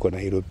anaishi huko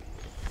Nairobi.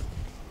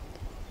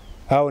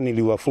 Hao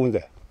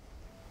niliwafunza.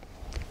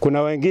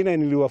 Kuna wengine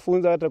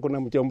niliwafunza, hata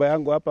kuna mchomba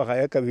yangu hapa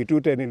Khayega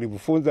Vitute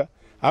nilifunza,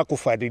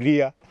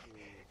 hakufuatilia.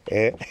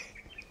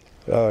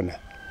 Ona.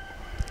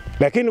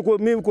 Lakini kwa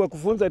mimi kwa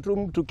kufunza tu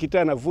mtu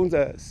gitaa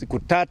nafunza siku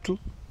 3,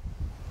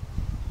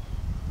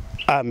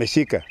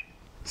 ameshika.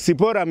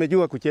 Sipora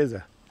amejua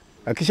kucheza.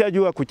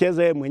 Akishajua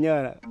kucheza yeye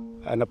mwenyewe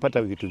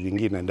anapata vitu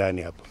vingine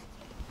ndani hapo.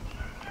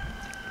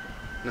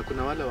 Na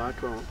kuna wale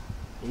watu,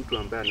 mtu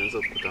ambaye anaweza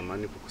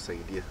kukutamani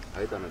kukusaidia.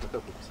 Aidha anataka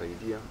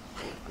kukusaidia,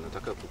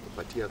 anataka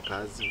kukupatia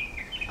kazi,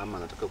 ama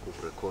anataka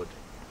kukurekodi.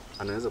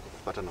 Anaweza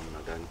kukupata namna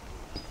gani?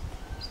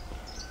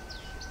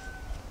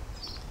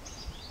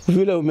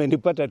 Vile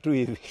umenipata tu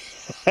hivi.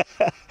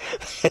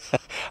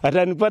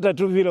 Atanipata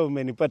tu vile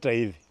umenipata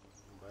hivi.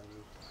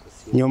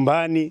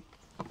 Nyumbani.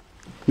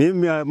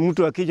 Mimi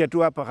mtu akija tu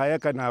hapa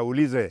Khayega na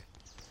aulize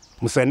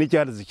msanii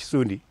Charles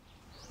Shisundi,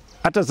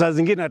 hata saa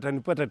zingine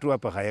atanipata tu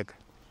hapa Khayega.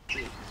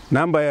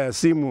 Namba ya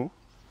simu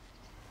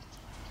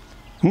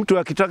mtu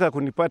akitaka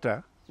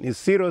kunipata ni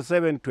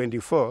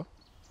 0724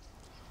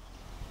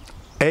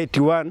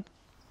 81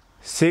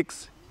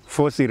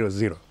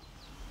 6400.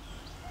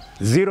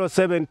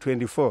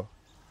 0724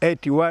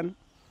 81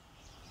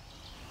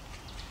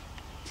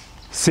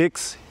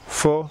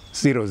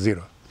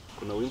 6400.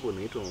 Kuna wimbo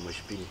unaitwa Mama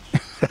Shipini.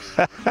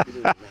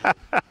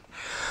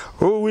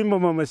 Huu wimbo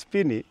Mama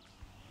Shipini,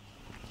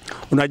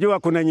 unajua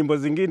kuna nyimbo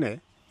zingine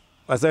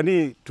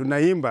wasanii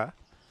tunaimba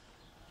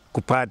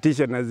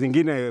kupatisha na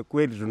zingine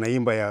kweli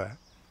tunaimba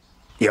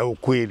ya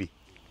ukweli.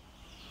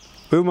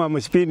 Huyu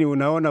Mama Shipini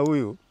unaona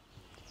huyu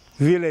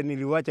vile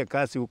niliwacha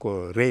kazi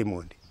huko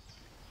Raymond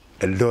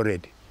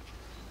Eldoret.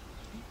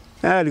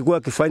 Alikuwa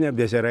akifanya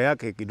biashara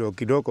yake kidogo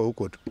kidogo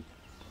huko tu.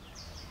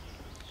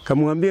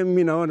 Kamwambia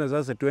mimi naona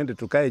sasa tuende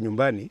tukae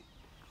nyumbani.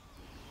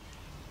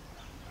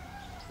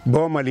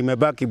 Boma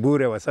limebaki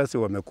bure, wasasi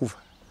wamekufa.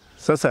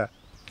 Sasa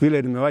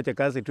vile nimewacha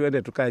kazi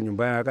tuende tukae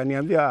nyumbani.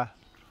 Akaniambia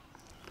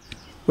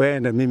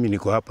wewe, mimi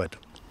niko hapa tu.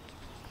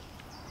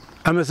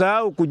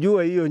 Amesahau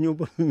kujua hiyo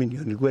nyumba mimi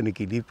ndio nilikuwa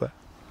nikilipa.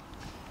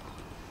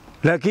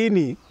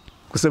 Lakini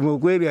kusema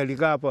ukweli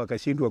alikaa hapo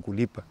akashindwa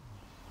kulipa.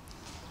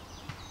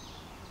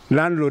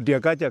 Landlord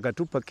akaja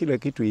akatupa kila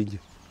kitu nje.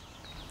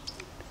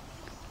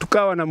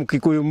 Tukawa na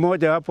Mkikuyu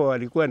mmoja hapo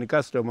alikuwa ni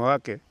customer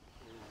wake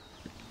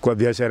kwa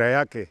biashara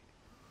yake.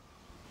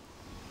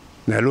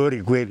 Na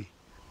lori kweli.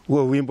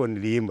 Huo wimbo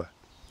niliimba.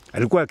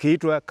 Alikuwa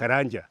akiitwa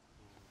Karanja.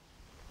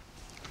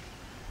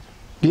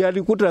 Ndiye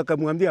alikuta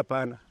akamwambia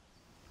hapana.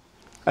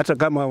 Hata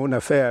kama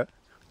una fare,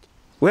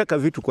 weka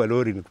vitu kwa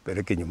lori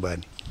nikupeleke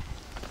nyumbani.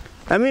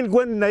 Na mimi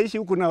nilikuwa ninaishi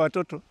huku na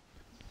watoto.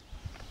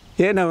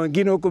 Yeye na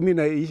wengine huko, mimi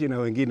naishi na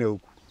wengine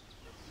huku.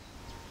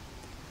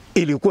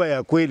 Ilikuwa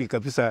ya kweli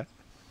kabisa,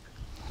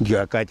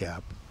 ndio akaja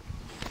hapo.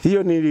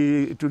 Hiyo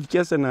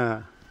tulicheza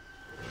na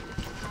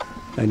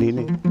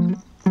nini?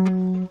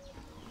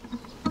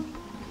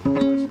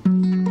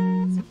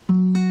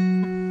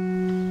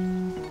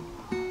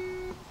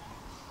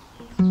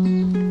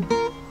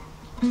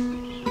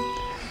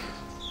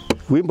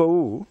 Wimbo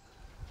huu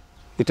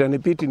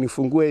itanipiti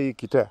nifungue hii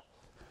gitaa.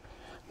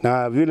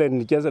 Na vile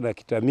nicheza na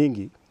gitaa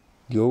mingi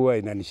ndio huwa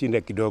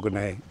inanishinda kidogo,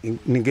 na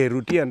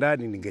ningerutia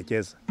ndani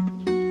ningecheza.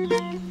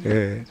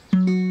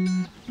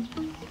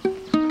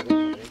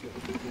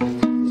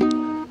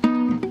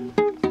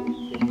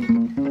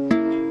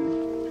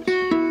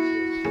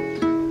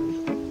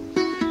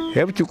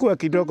 Hebu chukua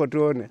kidogo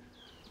tuone.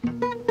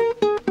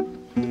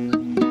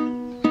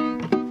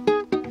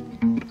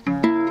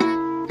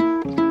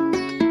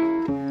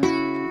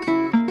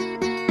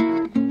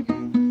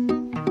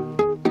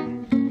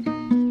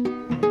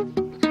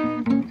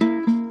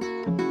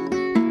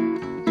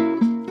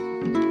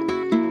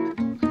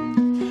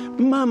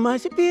 Mama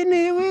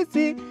sipini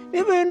wisi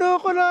nivendo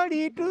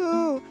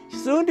kololitu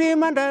Shisundi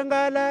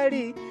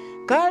mandangalali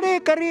kare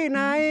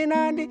karina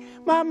inandi.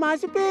 Mama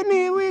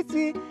sipini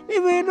wisi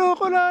nivendo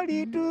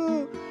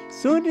kololitu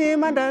Shisundi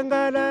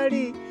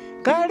mandangalali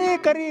kare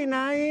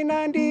karina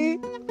inandi.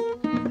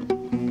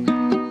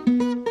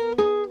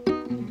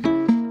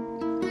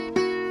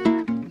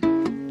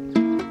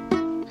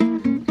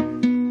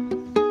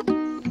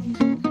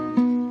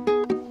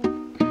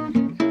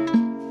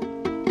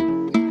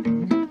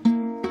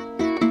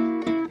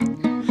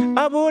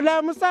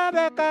 Abula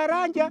musabe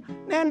karanja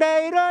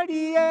nende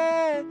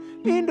irolie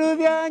bindu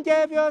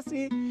byanje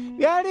byosi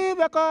byali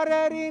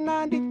bekoreri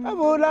nandi.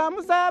 Abula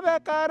musabe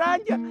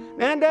karanja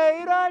nende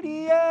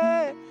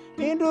irolie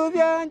bindu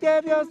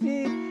byanje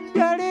byosi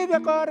byali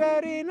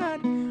bekoreri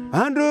nandi.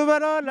 Andu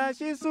barola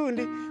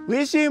Shisundi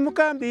wishi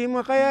mukambi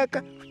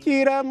Khayega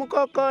chira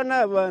mukoko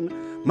na bana.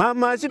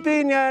 Mama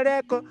sipini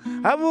aleko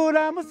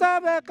abula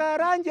musabe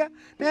karanja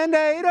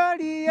nende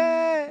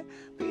irolie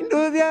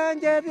bindu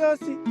byanje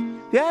byosi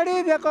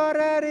byali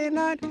byakoreri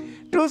nandi.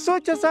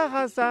 Tusuche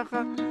saha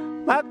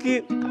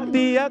maki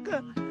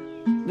kambiyaka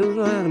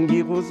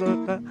ndurangi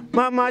kusoka.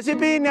 Mama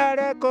sipini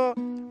aleko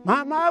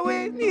mama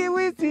ni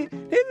wisi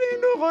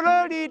ibindu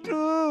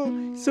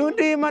kololitu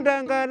Shisundi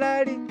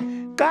mandangalali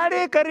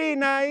kare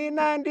karina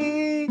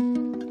inandi.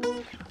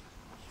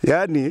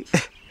 Yani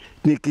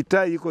ni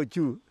gitaa iko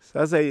juu.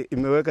 Sasa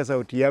imeweka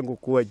sauti yangu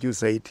kuwa juu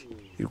zaidi.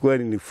 Ilikuwa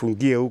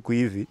nifungie huku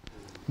hivi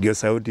ndio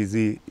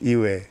sauti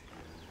iwe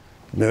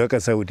imeweka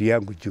sauti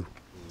yangu juu.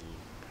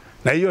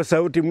 Na hiyo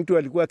sauti mtu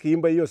alikuwa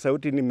akiimba hiyo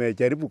sauti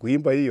nimejaribu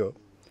kuimba hiyo,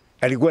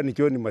 alikuwa ni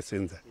John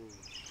Masenza.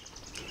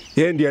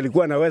 Yeye ndiye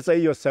alikuwa anaweza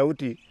hiyo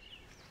sauti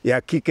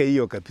ya kike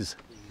hiyo kabisa.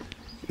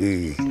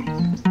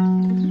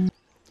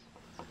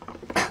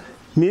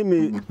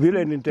 Mimi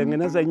vile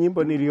nitengeneza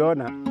nyimbo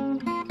niliona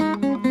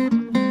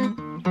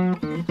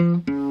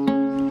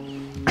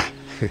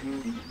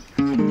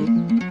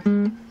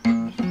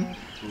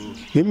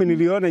mimi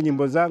niliona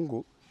nyimbo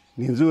zangu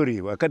ni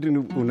nzuri. Wakati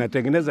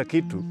unatengeneza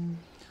kitu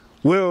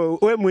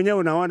wewe mwenyewe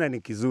unaona ni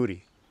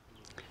kizuri,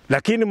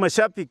 lakini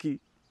mashabiki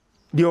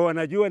ndio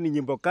wanajua ni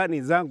nyimbo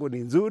gani zangu ni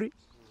nzuri.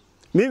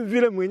 Mimi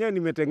vile mwenyewe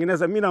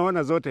nimetengeneza, mimi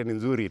naona zote ni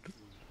nzuri tu,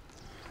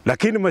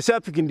 lakini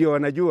mashabiki ndio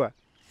wanajua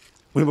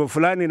wimbo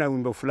fulani na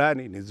wimbo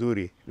fulani ni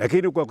nzuri.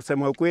 Lakini kwa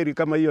kusema ukweli,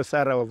 kama hiyo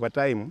Sara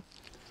Overtime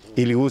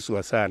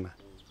iliuswa sana,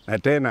 na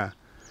tena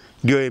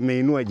ndio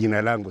imeinua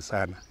jina langu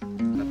sana.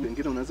 Na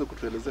pengine unaweza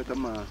kutuelezea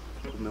kama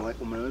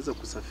umeweza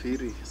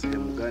kusafiri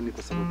sehemu gani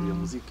kwa sababu ya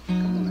muziki?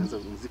 Kama unaweza,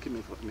 muziki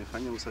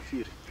imefanya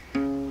usafiri?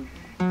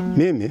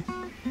 Mimi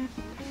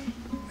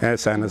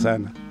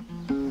sana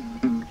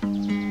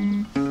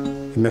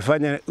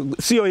imefanya,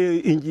 sio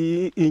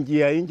inji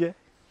ya nje.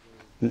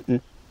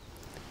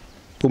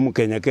 Humu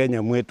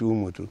Kenya mwetu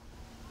humu tu.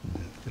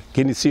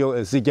 Lakini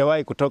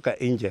sijawahi kutoka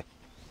nje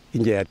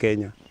ya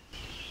Kenya.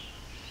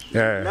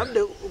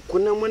 Labda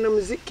kuna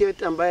mwanamuziki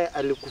yote ambaye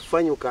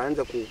alikufanya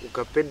ukaanza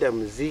ukapenda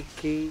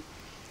muziki,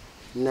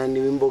 na ni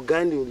wimbo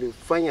gani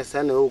ulifanya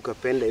sana wewe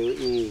ukapenda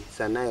hii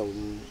sanaa ya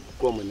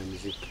kuwa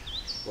mwanamuziki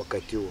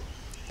wakati huo?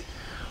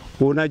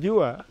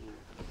 Unajua,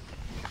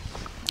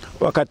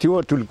 wakati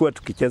huo tulikuwa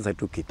tukicheza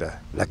tu gitaa,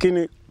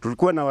 lakini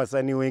tulikuwa na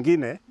wasanii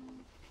wengine.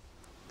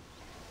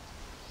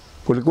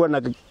 Kulikuwa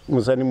na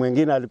msanii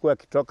mwingine alikuwa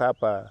akitoka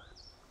hapa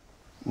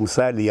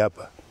Msali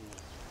hapa.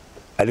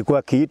 Alikuwa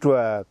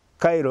akiitwa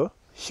Kairo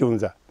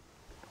Shunza.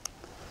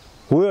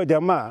 Huyo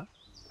jamaa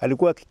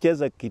alikuwa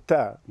akicheza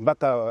gitaa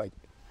mpaka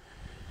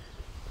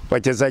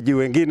wachezaji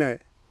wengine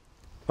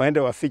waende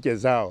wafiche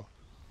zao.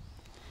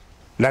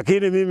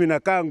 Lakini mimi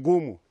nakaa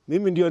ngumu.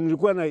 Mimi ndio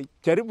nilikuwa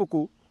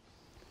najaribu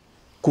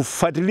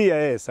kufuatilia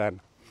yeye sana.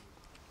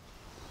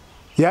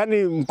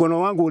 Yaani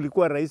mkono wangu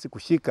ulikuwa rahisi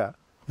kushika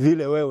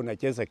vile wewe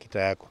unacheza gitaa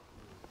yako.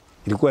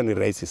 Ilikuwa ni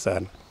rahisi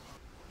sana.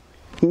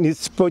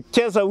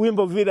 Nisipocheza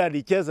wimbo vile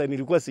alicheza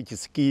nilikuwa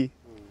sikisikii.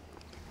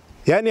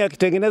 Yaani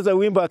akitengeneza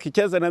wimbo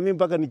akicheza na mimi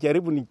mpaka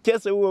nijaribu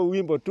nicheze huo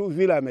wimbo tu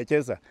vile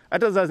amecheza.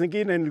 Hata saa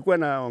zingine nilikuwa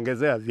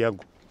naongezea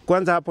vyangu.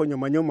 Kwanza hapo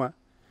nyuma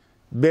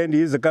bendi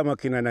hizi kama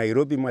kina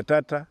Nairobi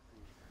Matata,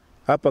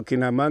 hapa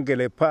kina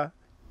Mangele Pa,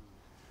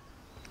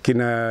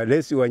 kina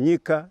Lesi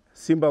Wanyika,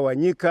 Simba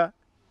Wanyika.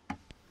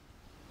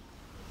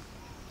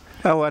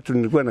 Hao watu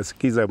nilikuwa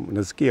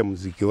nasikia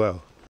muziki wao.